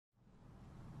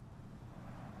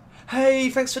Hey,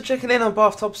 thanks for checking in on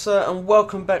Bathtub Sir, and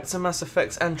welcome back to Mass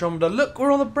Effect Andromeda. Look,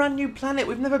 we're on a brand new planet.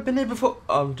 We've never been here before.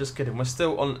 Oh, I'm just kidding. We're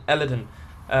still on Elaaden.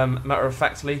 Matter of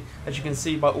factly, as you can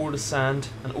see by all the sand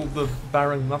and all the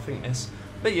barren nothingness.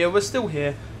 But yeah, we're still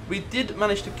here. We did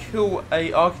manage to kill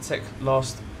a architect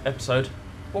last episode.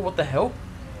 Well, what the hell?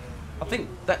 I think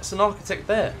that's an architect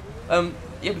there. Yeah,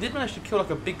 we did manage to kill like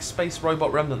a big space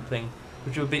robot remnant thing,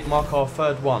 which would mark our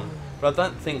third one. But I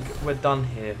don't think we're done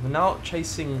here. We're now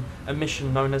chasing a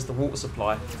mission known as the water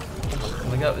supply. Can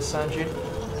we go up this sand dune?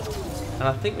 And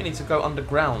I think we need to go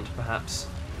underground, perhaps.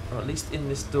 Or at least in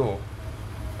this door.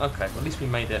 Okay, well, at least we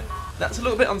made it. That's a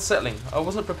little bit unsettling. I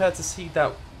wasn't prepared to see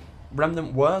that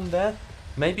remnant worm there.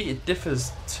 Maybe it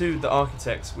differs to the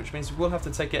architects, which means we'll have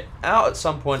to take it out at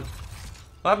some point.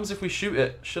 What happens if we shoot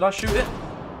it? Should I shoot it?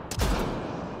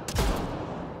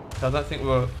 I don't think we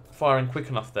were firing quick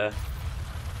enough there.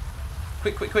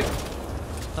 Quick, quick, quick.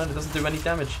 No, it doesn't do any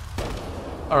damage.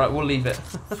 Alright, we'll leave it.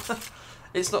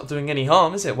 It's not doing any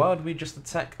harm, is it? Why would we just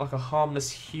attack like a harmless,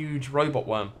 huge robot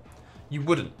worm? You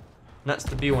wouldn't. And that's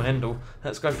the be-all and end-all.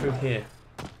 Let's go through here.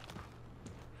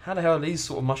 How the hell are these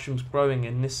sort of mushrooms growing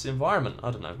in this environment?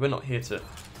 I don't know. We're not here to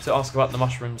ask about the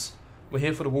mushrooms. We're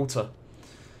here for the water.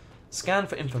 Scan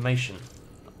for information.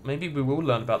 Maybe we will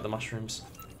learn about the mushrooms.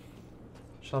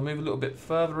 Shall I move a little bit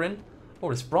further in? Oh,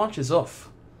 this branches off.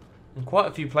 In quite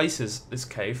a few places, this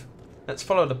cave. Let's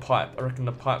follow the pipe. I reckon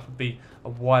the pipe would be a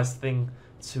wise thing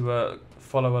to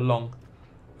follow along.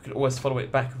 We could always follow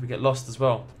it back if we get lost as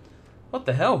well. What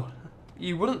the hell?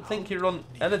 You wouldn't think you're on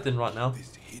Elaaden right now.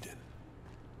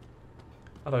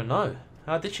 I don't know.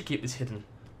 How did she keep this hidden?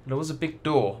 There was a big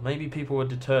door. Maybe people were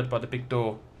deterred by the big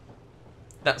door.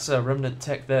 That's a remnant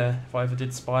tech there, if I ever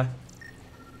did spy.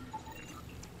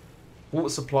 Water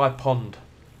supply pond.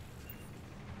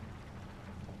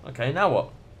 Okay, now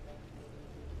what?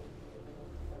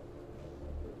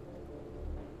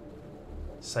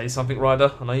 Say something,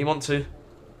 Ryder. I know you want to.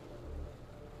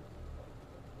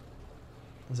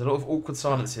 There's a lot of awkward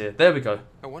silence here. There we go.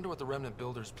 I wonder what the Remnant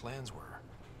builders' plans were.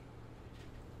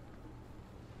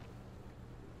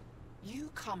 You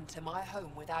come to my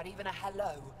home without even a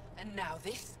hello, and now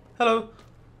this? Hello.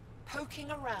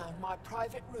 Poking around my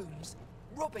private rooms,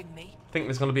 robbing me? I think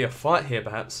there's going to be a fight here,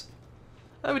 perhaps.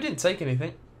 No, we didn't take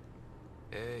anything.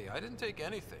 Hey, I didn't take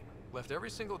anything. Left every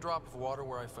single drop of water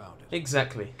where I found it.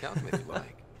 Exactly. Count me if you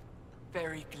like.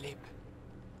 Very glib.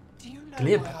 Do you know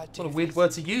Glib? why I do What a weird this?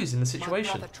 word to use in the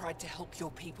situation. My brother tried to help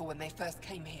your people when they first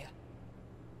came here.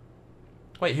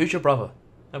 Wait, who's your brother?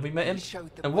 Have we met him? He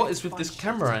showed them And where what to is with find this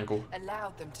camera shelter, angle?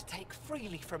 allowed them to take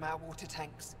freely from our water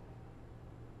tanks.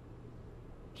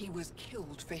 He was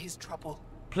killed for his trouble.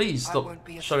 Please I stop won't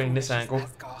be as showing this foolish as angle.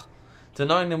 Asgar.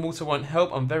 Denying them water won't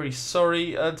help. I'm very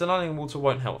sorry. Denying them water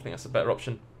won't help. I think that's a better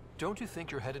option. Don't you think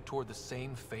you're headed toward the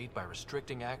same fate by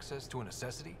restricting access to a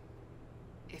necessity?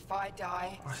 If I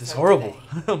die, Oh, this is so horrible.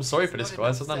 do they. I'm sorry for There's this, not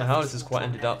guys. I enough don't know how this surface has quite water on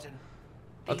ended up. Elaaden.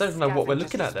 I don't even know what we're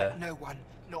looking at there. No one,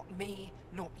 not me,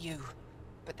 not you,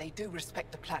 but they do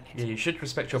respect the planet. Yeah, you should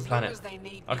respect your As long planet. as they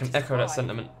need I me can to echo that thrive,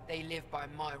 sentiment. They live by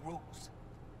my rules.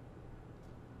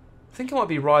 I think it might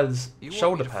be Ryder's You want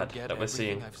shoulder me to pad forget that we're everything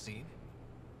seeing. I've seen?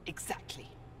 Exactly.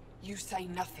 You say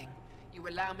nothing. You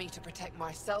allow me to protect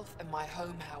myself and my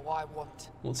home how I want.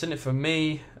 What's in it for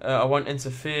me? I won't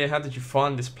interfere. How did you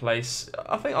find this place?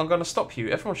 I think I'm going to stop you.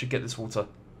 Everyone should get this water.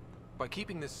 By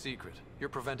keeping this secret, you're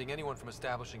preventing anyone from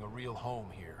establishing a real home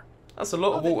here. That's a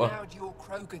lot of I've water. allowed your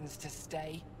Krogans to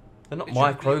stay. They're not It my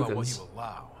shouldn't be about what Krogans. you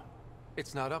allow.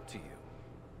 It's not up to you.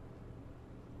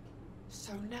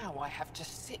 So now I have to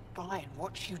sit by and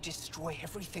watch you destroy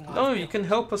everything I've No, you built. can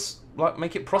help us, like,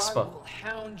 make it prosper. I will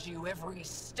hound you every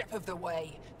step of the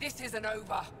way. This isn't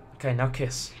over. Okay, now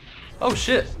kiss. Oh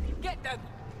shit! Get them!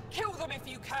 Kill them if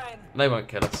you can! They won't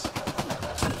kill us.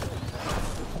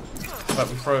 But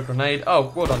we throw a grenade.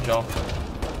 Oh, well done, Joel.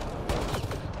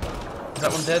 Is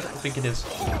that one dead? I think it is.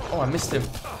 Oh, I missed him.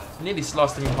 Nearly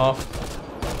sliced him in half.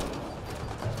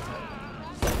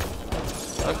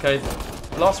 Okay,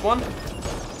 last one.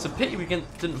 It's a pity we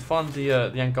didn't find the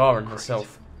Angaran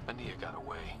herself. Ania got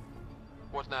away.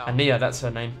 What now? Ania, that's her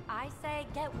name. I say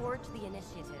get word to the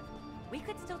initiative. We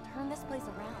could still turn this place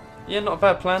around. Yeah, not a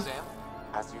bad plan. Sam,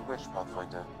 As you wish,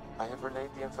 Pathfinder. I have relayed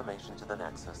the information to the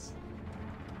Nexus.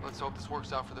 let's hope this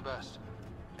works out for the best.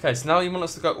 Okay, so now you want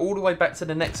us to go all the way back to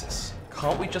the Nexus.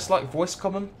 Can't we just like voice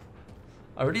common?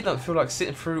 I really don't feel like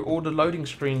sitting through all the loading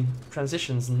screen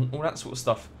transitions and all that sort of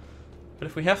stuff. But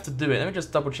if we have to do it, let me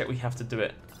just double check we have to do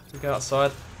it. So we go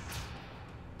outside.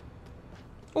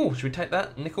 Oh, should we take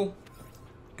that? Nickel?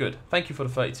 Good. Thank you for the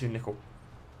 32 nickel.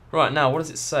 Right, now, what does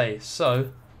it say?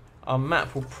 So, our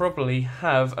map will probably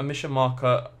have a mission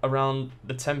marker around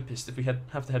the Tempest if we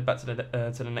have to head back to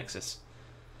the Nexus.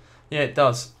 Yeah, it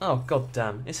does. Oh, god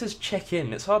damn. It says check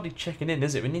in. It's hardly checking in,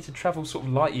 is it? We need to travel sort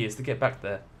of light years to get back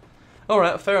there.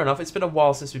 Alright, fair enough. It's been a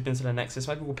while since we've been to the Nexus.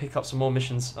 Maybe we'll pick up some more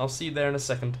missions. I'll see you there in a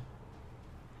second.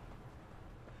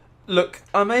 Look,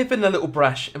 I may have been a little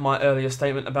brash in my earlier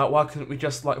statement about why couldn't we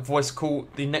just like voice call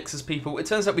the Nexus people. It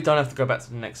turns out we don't have to go back to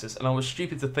the Nexus, and I was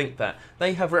stupid to think that.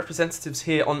 They have representatives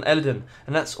here on Elaaden,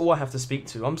 and that's all I have to speak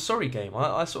to. I'm sorry, game.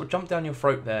 I sort of jumped down your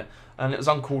throat there, and it was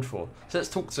uncalled for. So let's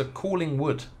talk to Calling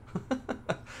Wood.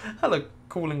 Hello,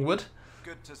 Calling Wood.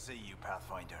 Good to see you,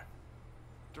 Pathfinder.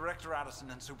 Director Addison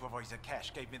and Supervisor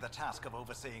Kesh gave me the task of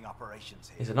overseeing operations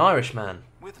here. He's an Irish man.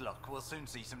 With luck, we'll soon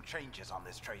see some changes on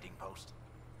this trading post.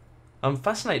 I'm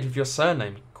fascinated with your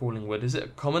surname, Calling Wood. Is it a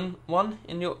common one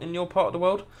in your part of the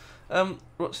world?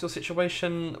 What's your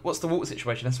situation? What's the water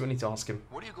situation? That's what we need to ask him.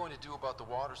 What are you going to do about the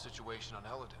water situation on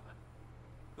Elaaden?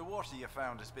 The water you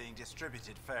found is being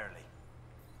distributed fairly.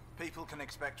 People can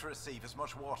expect to receive as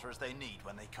much water as they need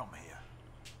when they come here,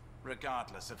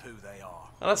 regardless of who they are.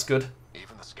 Oh, that's good.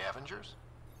 Even the scavengers?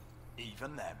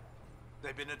 Even them.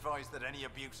 They've been advised that any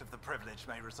abuse of the privilege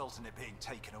may result in it being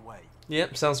taken away.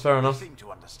 Yep, sounds fair enough. They seem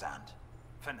to understand,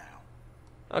 for now.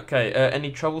 Okay,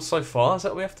 any trouble so far? Is that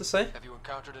what we have to say? Have you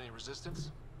encountered any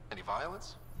resistance? Any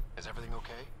violence? Is everything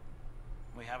okay?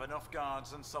 We have enough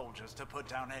guards and soldiers to put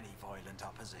down any violent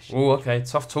opposition. Oh, okay,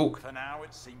 tough talk. For now,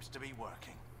 it seems to be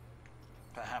working.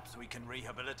 Perhaps we can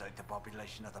rehabilitate the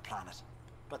population of the planet,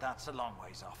 but that's a long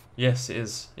ways off. Yes, it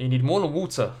is. You need more than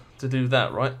water to do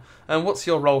that, right? And what's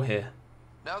your role here?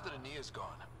 Now that Aenea's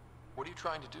gone, what are you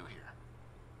trying to do here?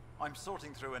 I'm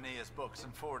sorting through Aenea's books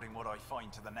and forwarding what I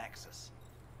find to the Nexus.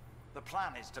 The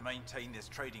plan is to maintain this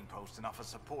trading post and offer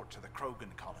support to the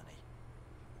Krogan colony.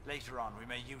 Later on, we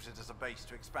may use it as a base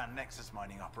to expand Nexus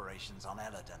mining operations on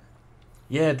Elaaden.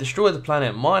 Yeah, destroy the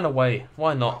planet, mine away.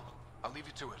 Why not? Well, I'll leave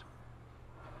you to it.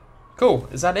 Cool,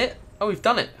 is that it? Oh, we've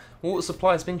done it. Water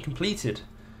supply has been completed.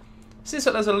 Seems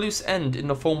like there's a loose end in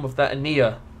the form of that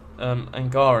Aenea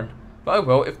and Garen. But oh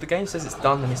well, if the game says it's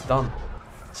done, then it's done.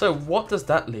 So what does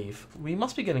that leave? We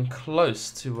must be getting close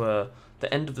to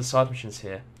the end of the side missions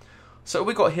here. So what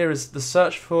we got here is the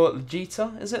search for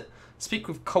Legita, is it? Speak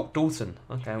with Colt Dalton.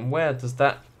 Okay, and where does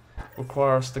that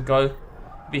require us to go?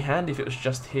 It'd be handy if it was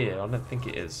just here. I don't think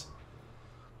it is.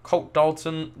 Colt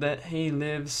Dalton, that he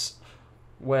lives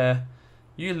where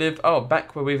you live. Oh,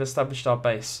 back where we've established our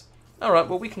base. Alright,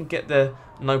 well we can get there,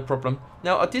 no problem.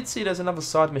 Now, I did see there's another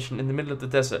side mission in the middle of the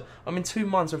desert. I'm in 2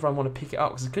 minds whether I want to pick it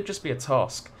up, because it could just be a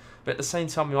task. But at the same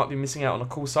time, we might be missing out on a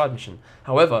cool side mission.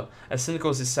 However, as cynical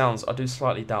as this sounds, I do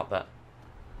slightly doubt that.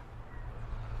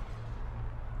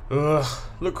 Ugh,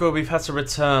 look where we've had to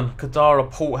return.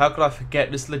 Kadara Port, how could I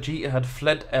forget? This Legita had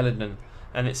fled Elaaden,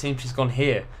 and it seems she's gone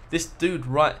here. This dude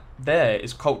right there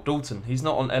is Colt Dalton. He's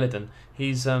not on Elaaden.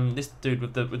 He's this dude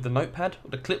with the notepad,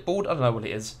 or the clipboard, I don't know what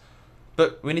it is.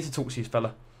 But we need to talk to you,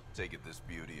 fella. Take it this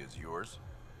beauty is yours?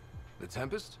 The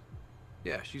Tempest?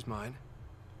 Yeah, she's mine.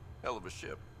 Hell of a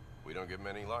ship. We don't get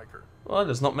many like her. Well,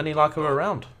 there's not many like her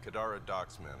around. Kadara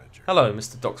Docks Manager. Hello,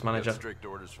 Mr. Docks Manager. Got strict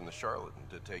orders from the Charlatan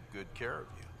to take good care of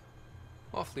you.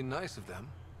 Awfully nice of them.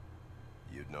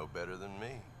 You'd know better than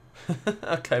me.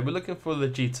 Okay, we're looking for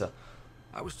Legita.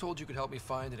 I was told you could help me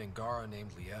find an Angara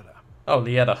named Lieta. Oh,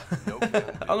 Lieta. No can do.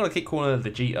 I'm going to keep calling her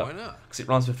Legita. Why not? Because it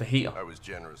rhymes with fajita. I was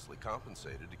generously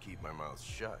compensated to keep my mouth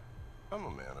shut. I'm a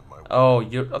man of my word. Oh,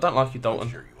 I don't like you, I'm Dalton.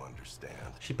 sure you understand.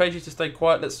 She paid you to stay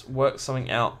quiet. Let's work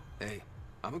something out. Hey,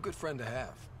 I'm a good friend to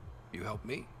have. You help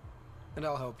me, and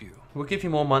I'll help you. We'll give you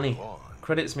more money. Go on.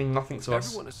 Credits mean nothing to us.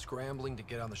 Everyone is scrambling to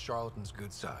get on the charlatan's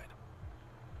good side.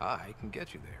 I can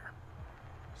get you there.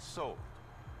 Sold.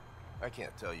 I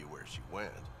can't tell you where she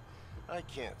went. I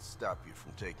can't stop you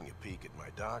from taking a peek at my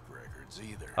doc records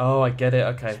either. Oh, I get it.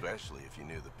 Okay. Especially if you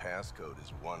knew the passcode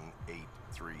is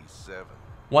 1837.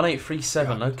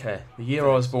 1837. Okay. The year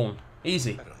I was born.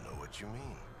 Easy. I don't know what you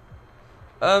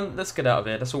mean. Let's get out of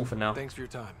here. That's all for now. Thanks for your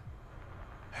time.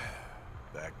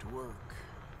 Back to work.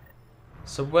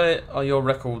 So where are your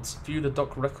records? View the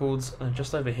doc records.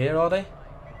 Just over here, are they?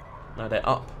 No, they're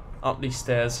up these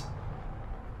stairs.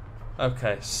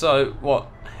 Okay, so what?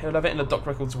 He'll have it in the doc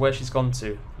records where she's gone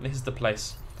to. This is the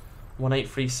place.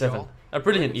 1837. Joel, A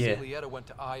brilliant year. Lieta went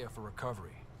to Aya for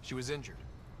recovery. She was injured.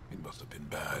 It must have been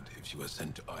bad if she was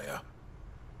sent to Aya.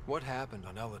 What happened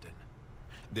on Elaaden?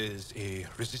 There's a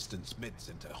resistance med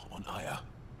center on Aya.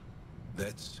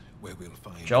 That's where we'll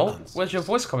find Joel, answers. where's your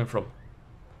voice coming from?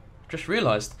 Just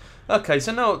realised. Okay,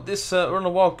 so now this we're on a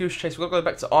wild goose chase. We've got to go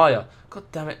back to Aya. God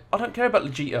damn it. I don't care about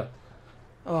Legita.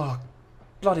 Oh,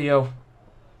 bloody hell.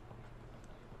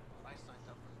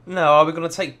 Now, are we going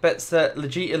to take bets that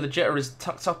Legetta is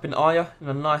tucked up in Aya in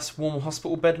a nice warm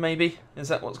hospital bed maybe? Is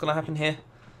that what's going to happen here?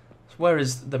 Where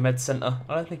is the med centre?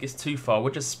 I don't think it's too far.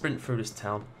 We'll just sprint through this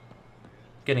town.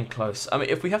 Getting close. I mean,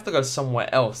 if we have to go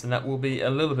somewhere else, then that will be a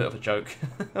little bit of a joke.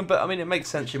 But, I mean, it makes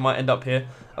sense she might end up here.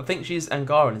 I think she's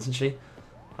Angaran, isn't she?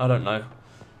 I don't know.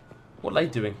 What are they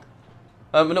doing?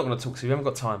 We're not going to talk to you. We haven't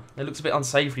got time. It looks a bit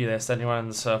unsavoury there, standing around in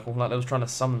the circle, like they was trying to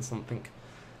summon something.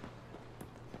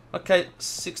 Okay,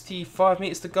 65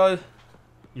 metres to go.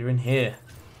 You're in here.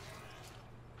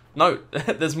 No,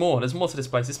 there's more. There's more to this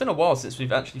place. It's been a while since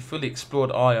we've actually fully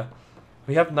explored Aya.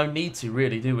 We have no need to,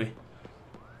 really, do we?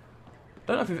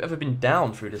 Don't know if we've ever been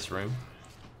down through this room.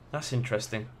 That's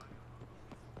interesting.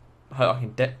 I hope I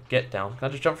can get down. Can I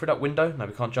just jump through that window? No,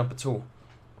 we can't jump at all.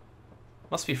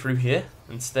 Must be through here.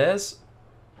 And stairs.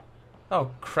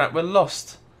 Oh, crap. We're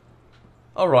lost.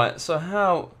 Alright, so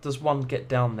how does one get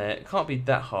down there? It can't be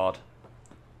that hard.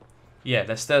 Yeah,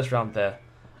 there's stairs around there.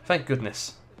 Thank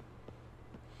goodness.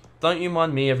 Don't you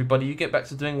mind me, everybody. You get back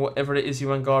to doing whatever it is you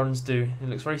Angarans do. It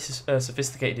looks very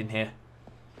sophisticated in here.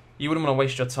 You wouldn't want to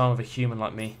waste your time with a human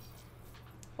like me.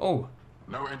 Oh.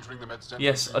 No entering the med center.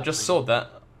 Yes, I just saw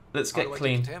that. Let's get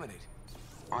clean.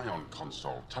 Ion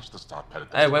console. Touch the start pad.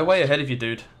 Hey, we're way ahead of you,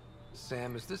 dude.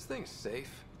 Sam, is this thing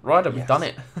safe? Ryder, we've done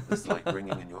it. The slight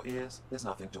ringing in your ears, there's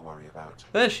nothing to worry about.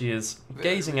 There she is,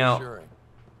 gazing out.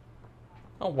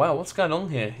 Oh wow, what's going on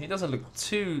here? He doesn't look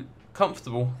too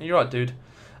comfortable. You're right, dude.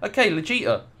 Okay,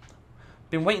 Legetta.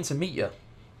 Been waiting to meet you.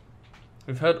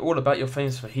 We've heard all about your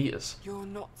famous for heaters. You're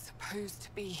not supposed to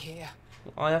be here.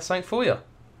 I have something for you.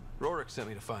 Rorik sent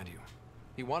me to find you.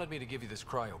 He wanted me to give you this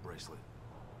cryo bracelet.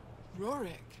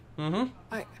 Rorik? Mm-hmm.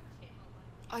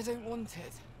 I don't want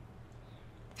it.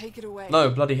 Take it away. No,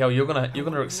 bloody hell, you're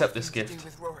gonna accept this Nothing to gift. do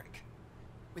with Rorik.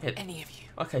 With any of you.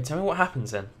 Okay, tell me what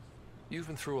happens then. You've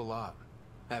been through a lot,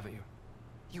 haven't you?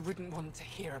 You wouldn't want to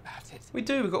hear about it. We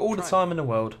do, we've got all the time in the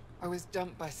world. I was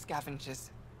dumped by scavengers.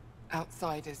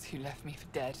 Outsiders who left me for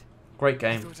dead. Great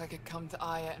I game. thought I could come to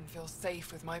Aya and feel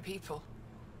safe with my people.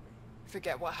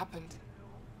 Forget what happened.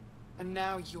 And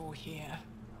now you're here.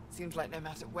 Seems like no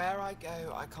matter where I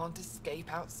go, I can't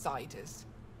escape outsiders.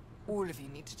 All of you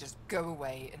need to just go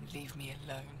away and leave me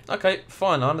alone. Okay,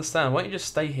 fine, I understand. Why don't you just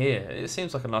stay here? It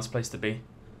seems like a nice place to be.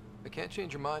 I can't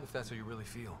change your mind if that's how you really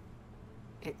feel.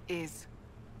 It is.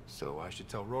 So I should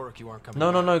tell Rorik you aren't coming No,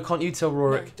 back. no, no, can't you tell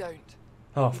Rorik? No, don't.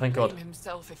 Oh, thank God. Blame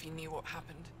himself if he knew what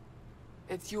happened.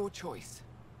 It's your choice,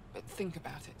 but think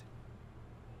about it.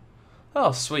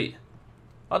 Oh, sweet.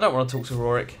 I don't want to talk to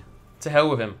Rorik. To hell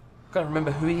with him. I can't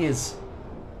remember who he is.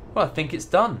 Well, I think it's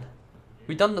done.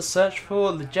 We've done the search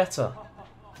for Legetta.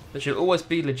 There should always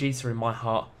be Legetta in my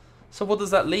heart. So what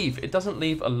does that leave? It doesn't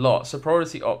leave a lot. So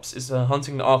priority ops is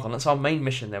hunting the Archon. That's our main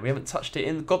mission there. We haven't touched it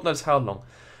in God knows how long.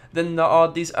 Then there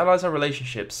are these allies and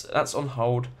relationships. That's on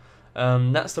hold.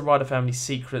 That's the Ryder family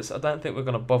secrets. I don't think we're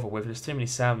going to bother with. There's too many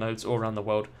SAM nodes all around the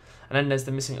world. And then there's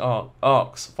the missing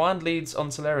arcs. Find leads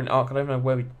on Solarian Arc. I don't know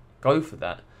where we go for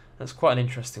that. That's quite an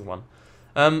interesting one.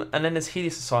 And then there's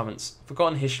Helios assignments.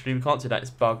 Forgotten history. We can't do that.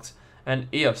 It's bugged. And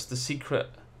EOS, the secret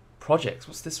projects.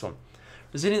 What's this one?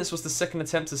 Resilience was the second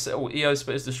attempt to settle EOS,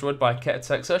 but is destroyed by a Ket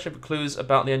attack. Searching for clues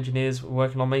about the engineers we're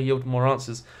working on may yield more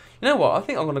answers. You know what? I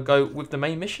think I'm going to go with the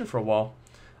main mission for a while.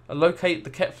 Locate the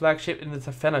Ket flagship in the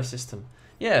Tefeno system.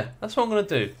 Yeah, that's what I'm going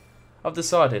to do. I've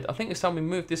decided. I think it's time we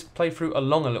move this playthrough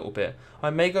along a little bit.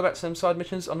 I may go back to some side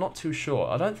missions. I'm not too sure.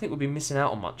 I don't think we'll be missing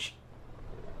out on much.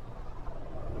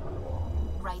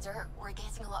 Ryder, we're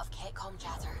getting a lot of Ketcom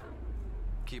chatter.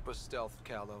 Keep us stealth,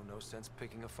 Callow. No sense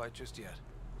picking a fight just yet.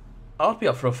 I'd be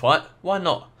up for a fight. Why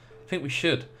not? I think we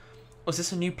should. Was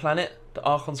this a new planet? The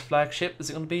Archon's flagship? Is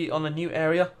it going to be on a new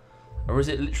area? Or is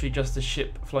it literally just a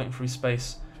ship floating through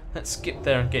space? Let's skip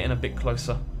there and get in a bit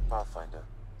closer. Pathfinder,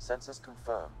 sensors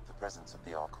confirm the presence of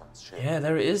the Archon's ship. Yeah,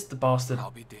 there it is, the bastard.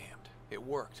 I'll be damned. It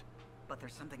worked. But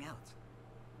there's something else.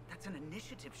 That's an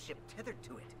initiative ship tethered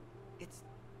to it. It's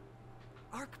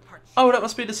Arc part. Oh, that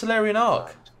must be the Solarian Arc.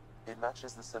 Confirmed. It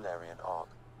matches the Solarian Arc.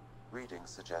 Readings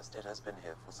suggest it has been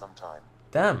here for some time.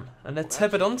 Damn, and they're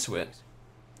tethered onto it.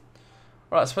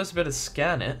 Right, I'm supposed to be able to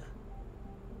scan it.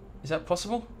 Is that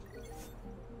possible?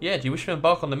 Yeah, do you wish to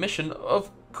embark on the mission? Of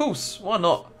course, why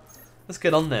not? Let's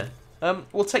get on there.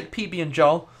 We'll take PB and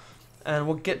Joel, and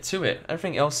we'll get to it.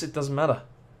 Everything else, it doesn't matter.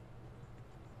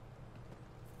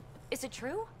 Is it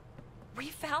true? We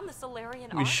found the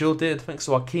Solarian We Arc? sure did, thanks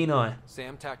to our keen eye.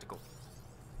 Sam, tactical.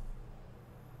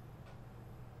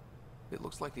 It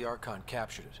looks like the Archon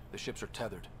captured it. The ships are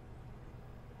tethered.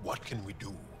 What can we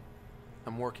do?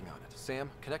 I'm working on it. Sam,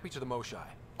 connect me to the Moshai.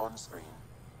 On screen.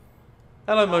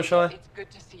 Hello, Moshai. It's good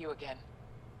to see you again.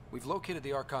 We've located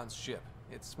the Archon's ship.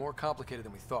 It's more complicated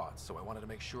than we thought, so I wanted to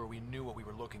make sure we knew what we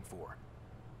were looking for.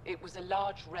 It was a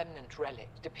large Remnant relic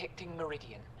depicting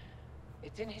Meridian.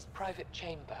 It's in his private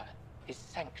chamber. His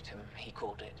sanctum, he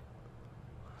called it.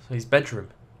 So his bedroom.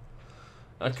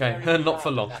 Okay, not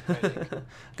for long.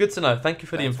 Good to know. Thank you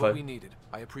for the info. That's what we needed.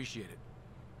 I appreciate it.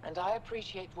 And I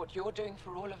appreciate what you're doing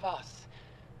for all of us.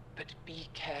 But be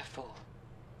careful.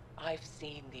 I've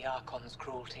seen the Archon's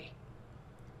cruelty.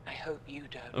 I hope you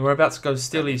don't. And we're about to go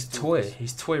steal his toy relic,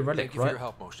 Thank you right? for your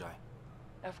help, Moshae.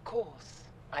 Of course.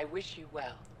 I wish you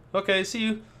well. Okay, see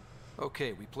you.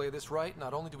 Okay, we play this right.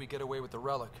 Not only do we get away with the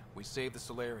relic, we save the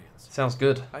Solarians. Sounds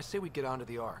good. I say we get onto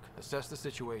the Ark, assess the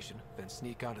situation, then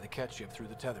sneak onto the Ket ship through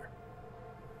the tether.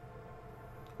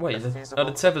 Wait, are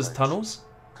the tethers tunnels?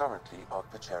 Currently,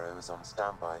 Ark Pachero is on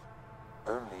standby.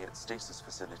 Only its stasis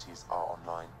facilities are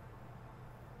online.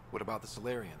 What about the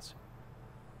Solarians?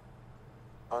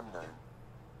 Unknown.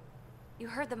 You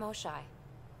heard the Moshae.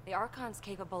 The Archon's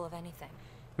capable of anything.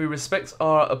 We respect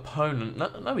our opponent.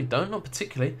 No, we don't. Not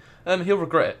particularly. He'll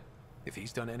regret it. If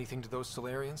he's done anything to those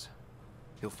Solarians,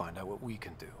 he'll find out what we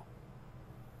can do.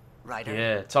 Ryder?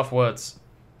 Yeah, tough words.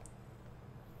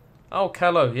 Oh,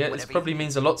 Callow. Yeah, this Whatever probably you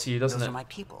means need. a lot to you, doesn't Those it? are my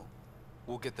people.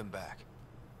 We'll get them back.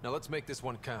 Now let's make this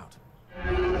one count.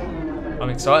 I'm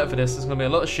excited for this. There's going to be a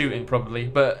lot of shooting, probably.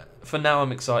 But for now,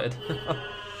 I'm excited.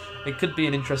 It could be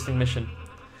an interesting mission.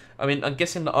 I mean, I'm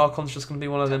guessing the Archon's just going to be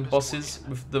one of them bosses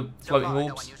with the floating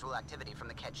orbs. unusual activity from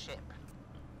the Ket ship.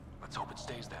 Let's hope it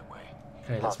stays that way.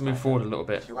 Okay, let's move forward a little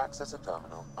bit. If you access a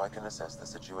terminal, I can assess the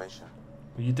situation.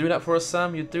 Will you do that for us,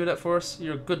 Sam? You do that for us?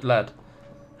 You're a good lad.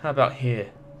 How about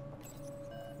here?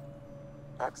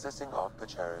 Accessing Ark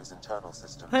Pachero's internal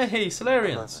systems. Hey,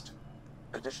 Solarians!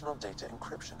 Additional data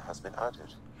encryption has been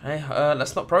added. Hey,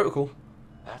 that's not protocol.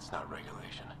 That's not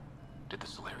regulation. Did the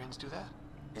Solarians do that?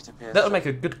 It appears That would make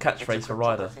a good catchphrase for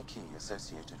Ryder.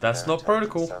 That's not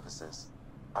protocol. Services.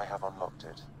 I have unlocked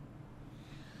it.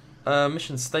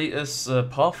 Mission status,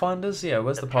 Pathfinders? Yeah,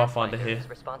 where's the Pathfinder here? Is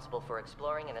responsible for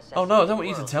exploring and Oh no, I don't want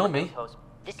you to tell me.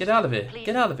 Get out of here.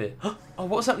 Get out of here. Oh,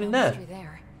 what's happening there?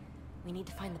 There. We need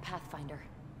to find the Pathfinder.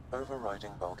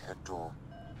 Overriding bulkhead door.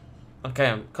 Okay,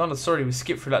 I'm kind of sorry we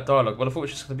skipped through that dialogue. Well, I thought it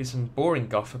was just going to be some boring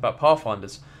guff about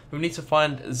Pathfinders. We need to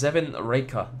find Zevin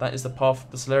Raker. That is the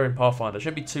Solarian Pathfinder. It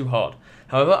shouldn't be too hard.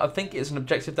 However, I think it's an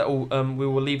objective that we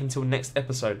will leave until next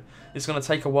episode. It's going to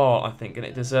take a while, I think, and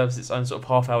it deserves its own sort of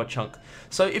half-hour chunk.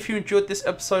 So if you enjoyed this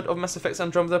episode of Mass Effect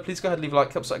Andromeda, please go ahead and leave a like.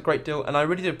 It helps out a great deal, and I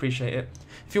really do appreciate it.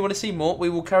 If you want to see more, we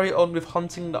will carry on with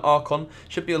hunting the Archon.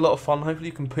 Should be a lot of fun. Hopefully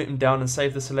you can put him down and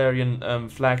save the Solarian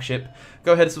flagship.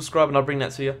 Go ahead and subscribe, and I'll bring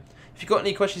that to you. If you've got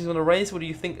any questions you want to raise, what do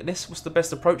you think this was the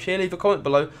best approach here, leave a comment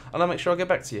below and I'll make sure I get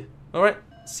back to you. Alright,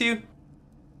 see you.